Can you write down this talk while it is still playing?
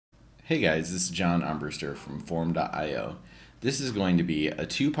Hey guys, this is John Armbruster from Form.IO. This is going to be a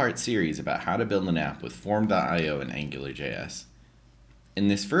two-part series about how to build an app with Form.IO and AngularJS. In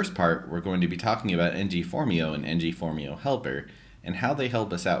this first part, we're going to be talking about Form.IO and Form.IO Helper and how they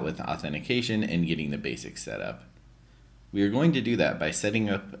help us out with authentication and getting the basics set up. We are going to do that by setting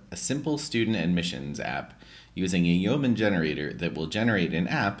up a simple student admissions app using a Yeoman generator that will generate an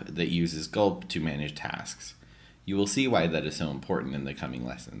app that uses Gulp to manage tasks. You will see why that is so important in the coming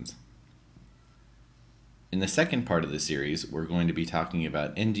lessons. In the second part of the series, we're going to be talking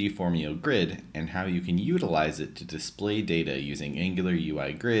about Form.IO Grid and how you can utilize it to display data using Angular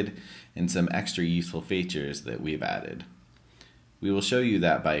UI Grid and some extra useful features that we've added. We will show you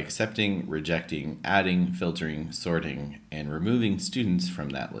that by accepting, rejecting, adding, filtering, sorting, and removing students from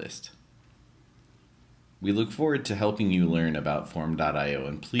that list. We look forward to helping you learn about Form.IO,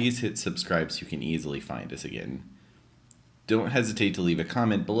 and please hit subscribe so you can easily find us again. Don't hesitate to leave a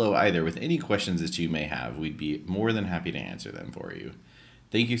comment below either with any questions that you may have. We'd be more than happy to answer them for you.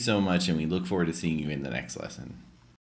 Thank you so much, and we look forward to seeing you in the next lesson.